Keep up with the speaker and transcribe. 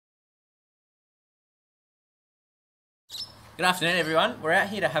Good afternoon everyone. We're out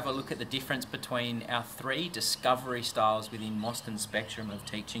here to have a look at the difference between our three discovery styles within Mosston's spectrum of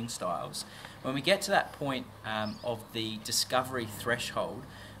teaching styles. When we get to that point of the discovery threshold,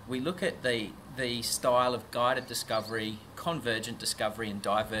 we look at the style of guided discovery, convergent discovery and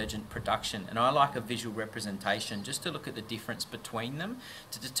divergent production. And I like a visual representation just to look at the difference between them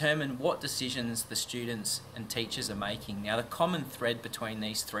to determine what decisions the students and teachers are making. Now the common thread between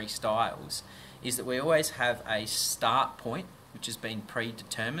these three styles is that we always have a start point which has been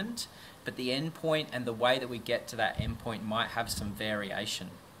predetermined, but the end point and the way that we get to that end point might have some variation.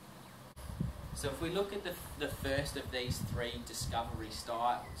 So if we look at the first of these three discovery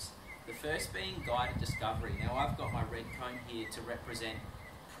styles, the first being guided discovery. Now I've got my red cone here to represent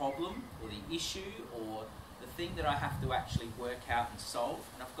problem or the issue or the thing that I have to actually work out and solve,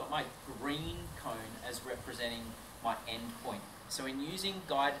 and I've got my green cone as representing my end point. So in using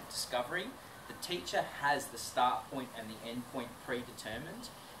guided discovery, the teacher has the start point and the end point predetermined,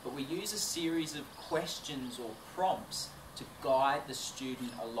 but we use a series of questions or prompts to guide the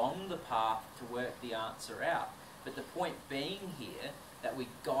student along the path to work the answer out. But the point being here that we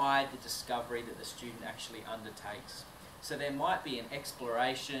guide the discovery that the student actually undertakes. So there might be an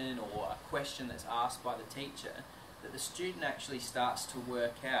exploration or a question that's asked by the teacher that the student actually starts to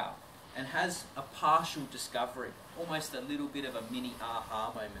work out and has a partial discovery, almost a little bit of a mini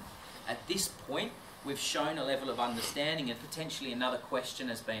aha moment. At this point, we've shown a level of understanding and potentially another question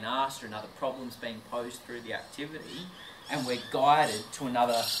has been asked or another problem's being posed through the activity, and we're guided to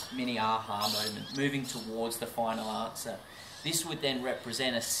another mini aha moment, moving towards the final answer. This would then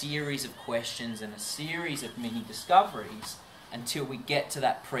represent a series of questions and a series of mini discoveries until we get to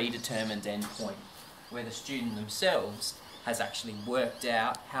that predetermined endpoint, where the student themselves has actually worked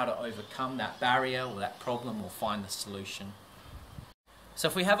out how to overcome that barrier or that problem or find the solution. So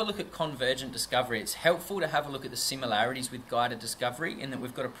if we have a look at convergent discovery, it's helpful to have a look at the similarities with guided discovery in that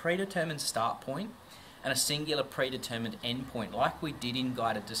we've got a predetermined start point and a singular predetermined endpoint like we did in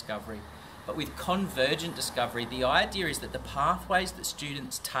guided discovery. But with convergent discovery, the idea is that the pathways that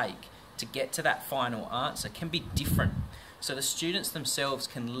students take to get to that final answer can be different. So the students themselves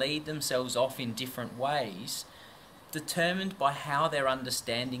can lead themselves off in different ways, determined by how they're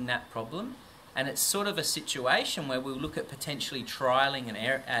understanding that problem. And it's sort of a situation where we'll look at potentially trial and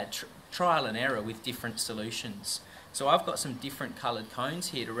error with different solutions. So I've got some different coloured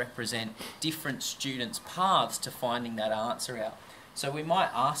cones here to represent different students' paths to finding that answer out. So we might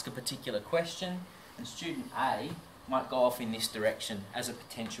ask a particular question and student A might go off in this direction as a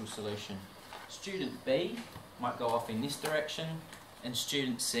potential solution. Student B might go off in this direction and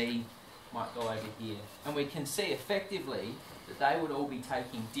student C might go over here. And we can see effectively that they would all be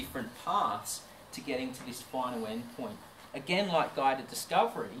taking different paths to getting to this final endpoint. Again, like guided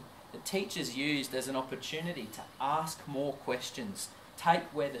discovery, the teacher's used as an opportunity to ask more questions, take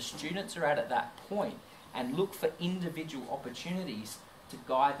where the students are at that point and look for individual opportunities to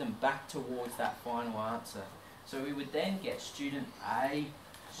guide them back towards that final answer. So we would then get student A,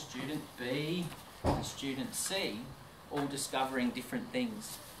 student B and student C all discovering different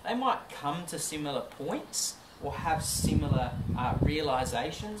things. They might come to similar points or have similar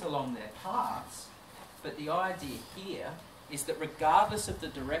realizations along their paths, but the idea here is that regardless of the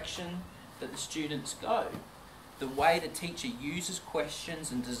direction that the students go, the way the teacher uses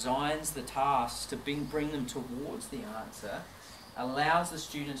questions and designs the tasks to bring them towards the answer allows the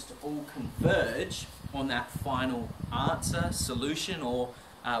students to all converge on that final answer, solution, or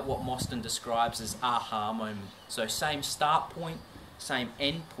what Mosston describes as aha moment. So same start point, same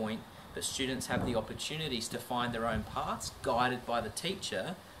end point, but students have the opportunities to find their own paths guided by the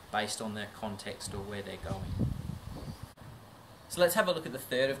teacher based on their context or where they're going. So let's have a look at the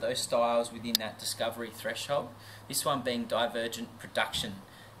third of those styles within that discovery threshold, this one being divergent production.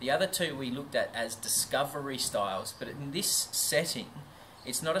 The other two we looked at as discovery styles, but in this setting,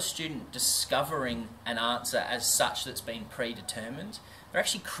 it's not a student discovering an answer as such that's been predetermined. They're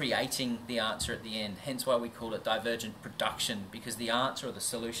actually creating the answer at the end, hence why we call it divergent production, because the answer or the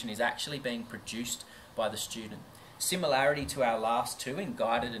solution is actually being produced by the student. Similarity to our last two in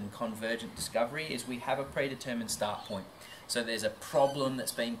guided and convergent discovery is we have a predetermined start point. So there's a problem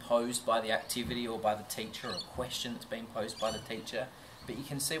that's been posed by the activity or by the teacher, or a question that's been posed by the teacher. But you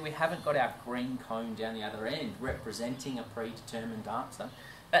can see we haven't got our green cone down the other end representing a predetermined answer.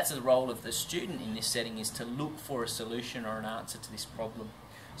 That's the role of the student in this setting, is to look for a solution or an answer to this problem.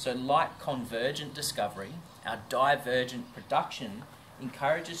 So like convergent discovery, our divergent production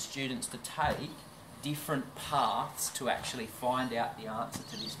encourages students to take different paths to actually find out the answer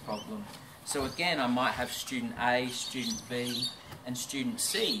to this problem. So again, I might have student A, student B and student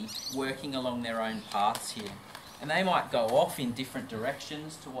C working along their own paths here. And they might go off in different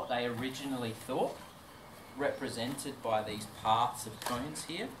directions to what they originally thought, represented by these paths of cones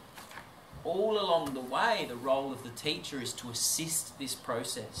here. All along the way, the role of the teacher is to assist this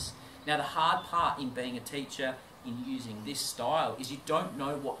process. Now, the hard part in being a teacher in using this style is you don't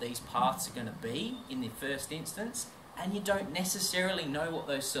know what these paths are going to be in the first instance, and you don't necessarily know what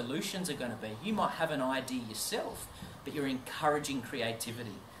those solutions are going to be. You might have an idea yourself, but you're encouraging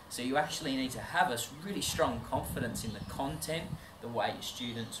creativity. So you actually need to have a really strong confidence in the content, the way your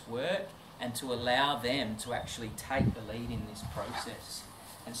students work, and to allow them to actually take the lead in this process.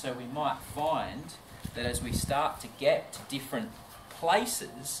 And so we might find that as we start to get to different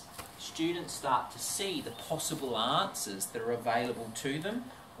places, students start to see the possible answers that are available to them,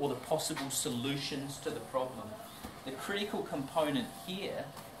 or the possible solutions to the problem. The critical component here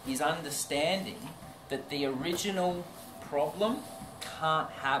is understanding that the original problem can't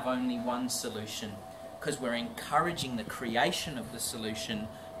have only one solution, because we're encouraging the creation of the solution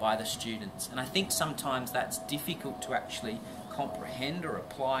by the students. And I think sometimes that's difficult to actually comprehend or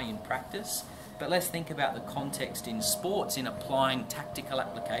apply in practice. But let's think about the context in sports in applying tactical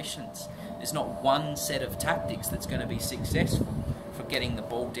applications. There's not one set of tactics that's going to be successful for getting the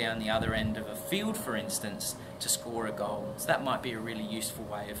ball down the other end of a field, for instance, to score a goal. So that might be a really useful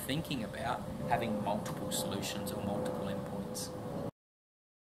way of thinking about having multiple solutions or multiple endpoints.